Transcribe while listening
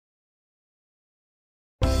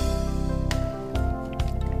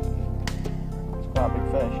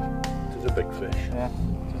It's a big fish. Yeah,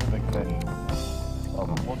 it's a big fish. Oh, a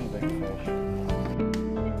bloody big fish.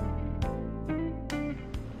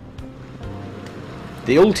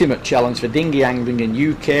 The ultimate challenge for dinghy angling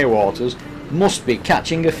in UK waters must be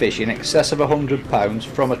catching a fish in excess of £100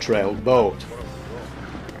 from a trailed boat.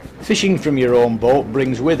 Fishing from your own boat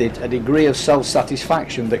brings with it a degree of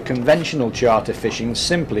self-satisfaction that conventional charter fishing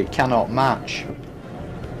simply cannot match.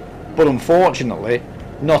 But unfortunately,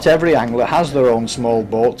 not every angler has their own small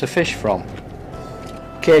boat to fish from.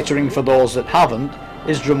 Catering for those that haven't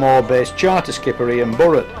is Dromore-based charter skipper Ian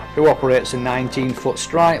Burrett, who operates a 19-foot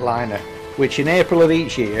strike liner, which in April of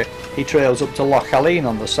each year he trails up to Loch Halleen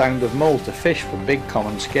on the Sound of Mull to fish for big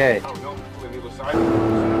common skate. I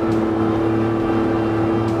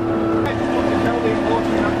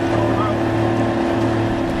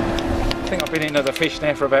think I've been into the fish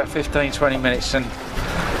now for about 15-20 minutes and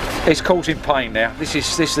it's causing pain now. This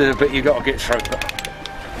is the bit you've got to get through. But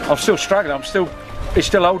I'm still struggling. It's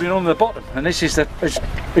still holding on to the bottom, and this is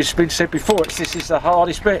it's been said before. This is the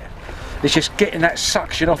hardest bit. It's just getting that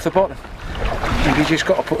suction off the bottom. And you just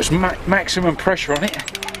got to put maximum pressure on it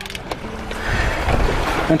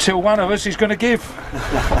until one of us is going to give,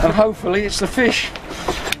 and hopefully it's the fish.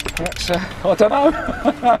 That's I don't know.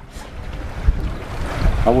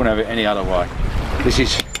 I wouldn't have it any other way. This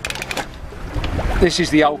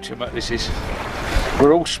is the ultimate.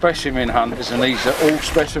 We're all specimen hunters, and these are all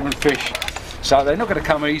specimen fish, so they're not going to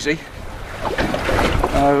come easy.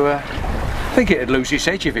 I think it'd lose its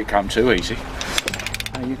edge if it come too easy.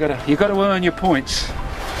 You got to earn your points.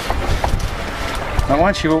 And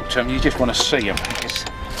once you've hooked them, you just want to see them.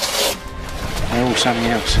 They're all something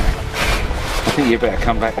else. I think you better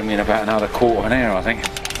come back to me in about another quarter of an hour. I think.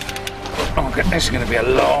 Oh, this is going to be a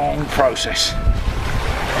long process.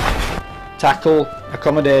 Tackle,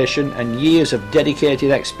 accommodation and years of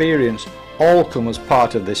dedicated experience all come as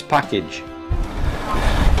part of this package.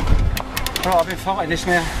 Right, I've been fighting this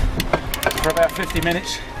now for about 50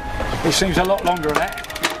 minutes. It seems a lot longer than that.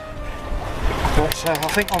 But I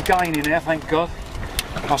think I'm gaining now, thank God.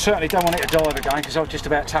 I certainly don't want it to dive again because I've just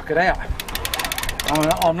about tuck it out.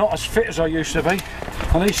 I'm not as fit as I used to be,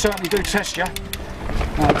 and these certainly do test you.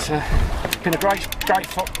 It's been a great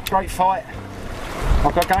fight.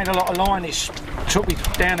 I've gained a lot of line. It's took me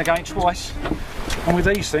down again twice. And with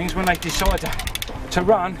these things, when they decide to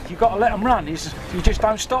run, you've got to let them run. You just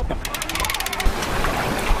don't stop them.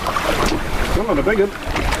 Come on, a big one.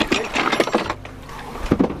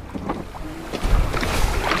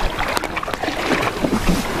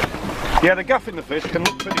 Yeah, the gaff in the fish can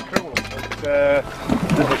look pretty cruel, but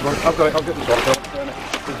I've got this one.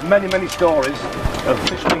 There's many stories of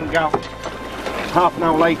fish being gaffed. Half an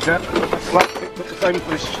hour later, slap picked up the same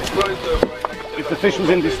fish. If the fish was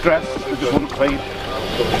in distress, they just wouldn't feed.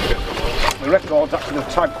 The records actually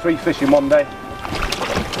have tagged 3 fish in one day.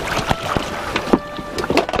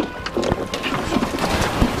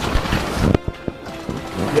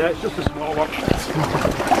 Yeah, it's just a small one.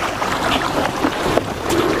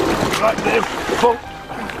 Right, Dave, pull.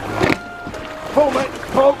 Pull, mate,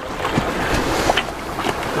 pull.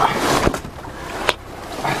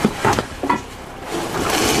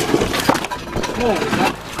 Small, is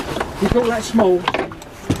that? You call that small?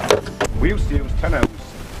 We used to use 10 ounce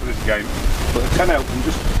for this game, but the 10 ounce can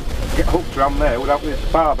just get hooked around there without the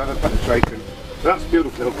barb ever penetrating. So that's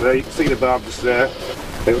beautifully hooked there. You can see the barb just there.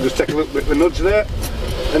 It'll just take a little bit of a nudge there,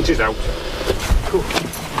 and she's out. Cool.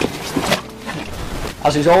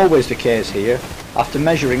 As is always the case here, after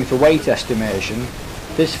measuring for weight estimation,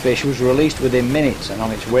 this fish was released within minutes and on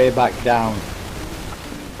its way back down.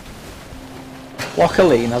 Loch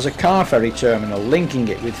Halleen has a car ferry terminal linking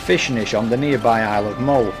it with Fishnish on the nearby Isle of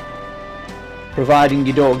Mull. Providing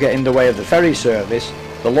you don't get in the way of the ferry service,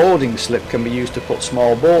 the loading slip can be used to put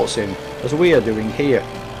small boats in, as we are doing here.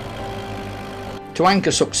 To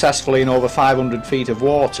anchor successfully in over 500 feet of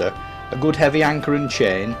water, a good heavy anchor and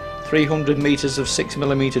chain, 300 metres of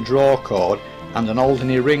 6mm draw cord and an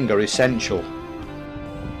Alderney ring are essential.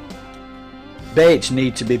 Baits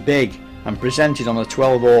need to be big and presented on a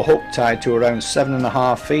 12-oar hook tied to around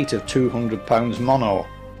 7.5 feet of 200 pounds mono.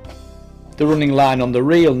 The running line on the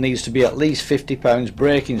reel needs to be at least 50 pounds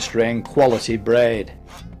breaking strain quality braid.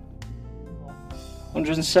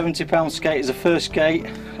 £170 skate is a first skate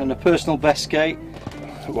and a personal best skate.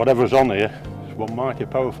 Whatever's on here is one mighty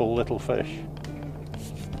powerful little fish.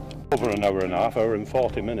 Over an hour and a half, hour and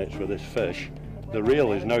 40 minutes with this fish. The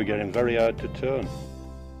reel is now getting very hard to turn.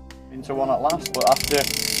 Into one at last, but after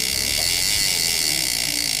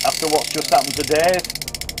what's just happened today,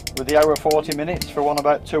 with the hour 40 minutes for one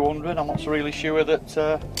about 200, I'm not really sure that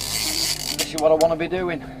this is what I want to be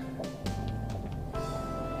doing.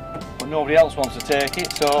 But nobody else wants to take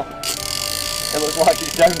it, so it looks like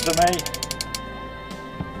it's down to me.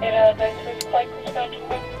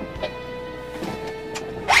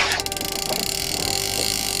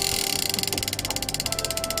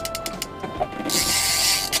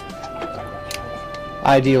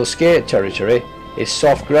 Ideal skate territory is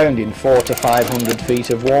soft ground in 400 to 500 feet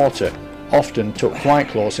of water, often tucked quite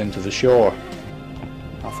close into the shore.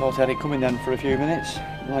 I thought I had it coming then for a few minutes,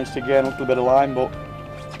 managed to gain a little bit of line, but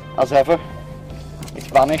as ever, it's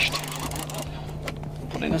vanished.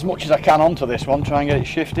 Putting as much as I can onto this one, try and get it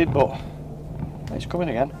shifted, but it's coming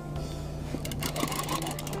again.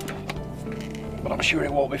 But I'm sure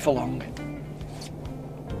it won't be for long.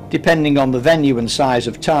 Depending on the venue and size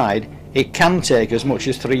of tide, it can take as much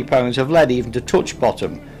as 3 pounds of lead even to touch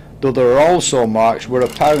bottom, though there are also marks where a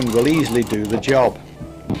pound will easily do the job.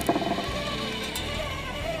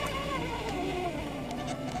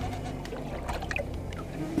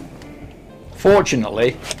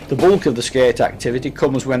 Fortunately, the bulk of the skate activity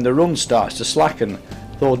comes when the run starts to slacken,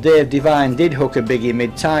 though Dave Devine did hook a biggie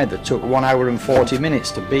mid-tide that took 1 hour and 40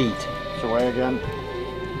 minutes to beat. It's away again.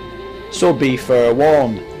 So be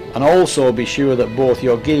forewarned, and also be sure that both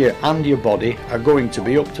your gear and your body are going to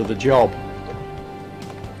be up to the job.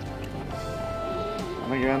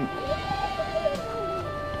 And again.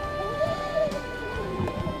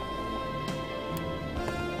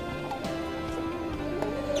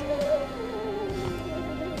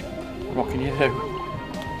 What can you do?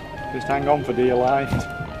 Just hang on for dear life.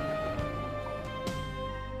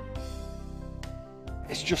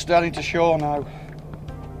 It's just starting to show now.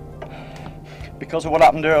 Because of what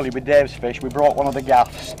happened earlier with Dave's fish, we brought one of the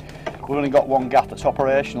gaffs. We've only got one gaff that's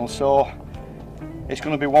operational, so it's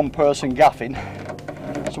going to be one person gaffing.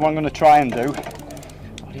 So what I'm going to try and do,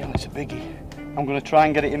 oh yeah, it's a biggie. I'm going to try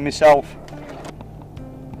and get it in myself.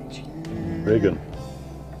 Regan.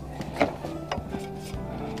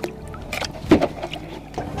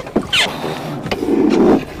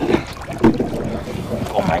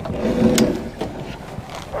 Oh my.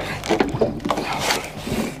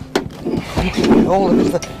 Oh,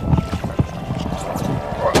 look at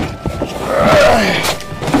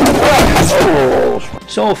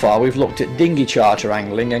So far we've looked at dinghy charter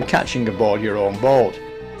angling and catching aboard your own boat,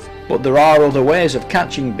 but there are other ways of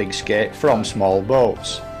catching big skate from small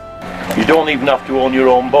boats. You don't even have to own your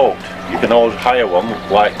own boat. You can always hire one,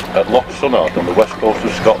 like at Loch Sunnard on the west coast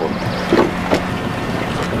of Scotland.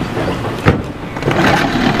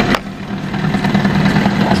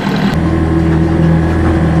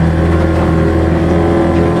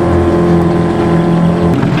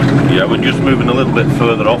 Yeah, we're just moving a little bit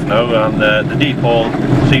further off now, and the deep hole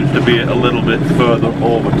seems to be a little bit further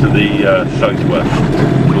over to the southwest.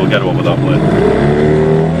 We'll get over that way.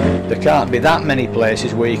 There can't be that many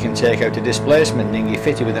places where you can take out a displacement dinghy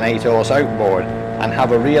fitted with an 8-horse outboard and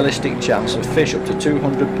have a realistic chance of fish up to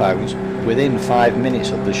 200 pounds within 5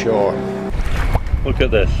 minutes of the shore. Look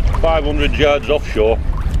at this, 500 yards offshore.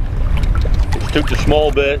 It's took the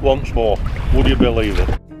small bait once more. Would you believe it?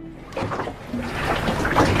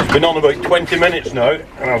 It's been on about 20 minutes now,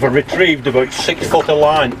 and I've retrieved about 6 foot of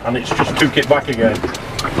line, and it's just took it back again.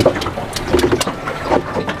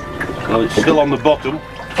 Well, it's still on the bottom.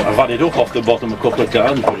 I've had it up off the bottom a couple of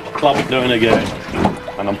times, but it's clamped down again,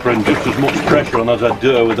 and I'm putting just as much pressure on as I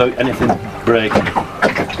do without anything breaking.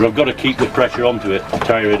 But I've got to keep the pressure onto it to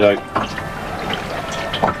tire it out.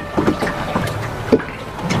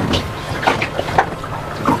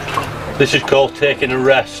 This is called taking a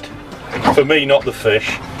rest. For me, not the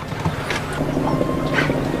fish.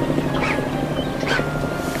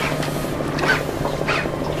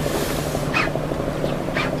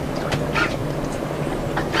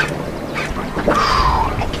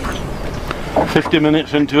 "50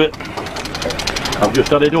 minutes into it, I've just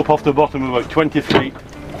had it up off the bottom about 20 feet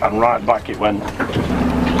and right back it went.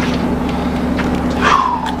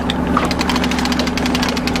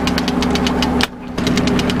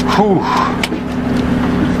 Whew.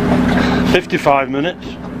 55 minutes,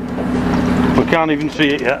 we can't even see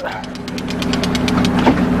it yet,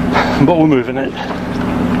 but we're moving it.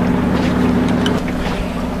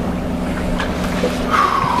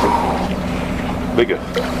 Bigger.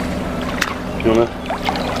 Do you wanna?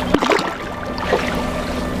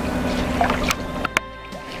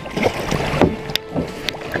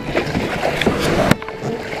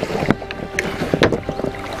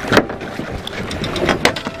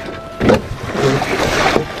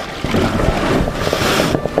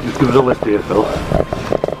 Just give us a lift here, Phil.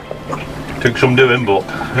 Took some doing, but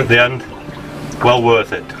at the end, well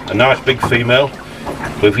worth it. A nice big female.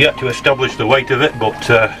 We've yet to establish the weight of it, but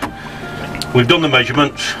we've done the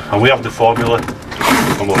measurements and we have the formula.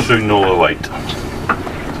 and we'll soon know the weight.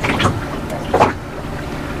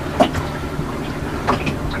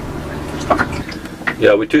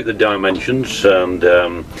 Yeah, we took the dimensions, and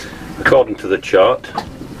according to the chart,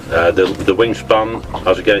 the wingspan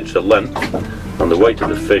as against the length and the weight of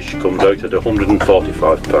the fish comes out at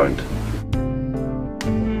 145 pounds.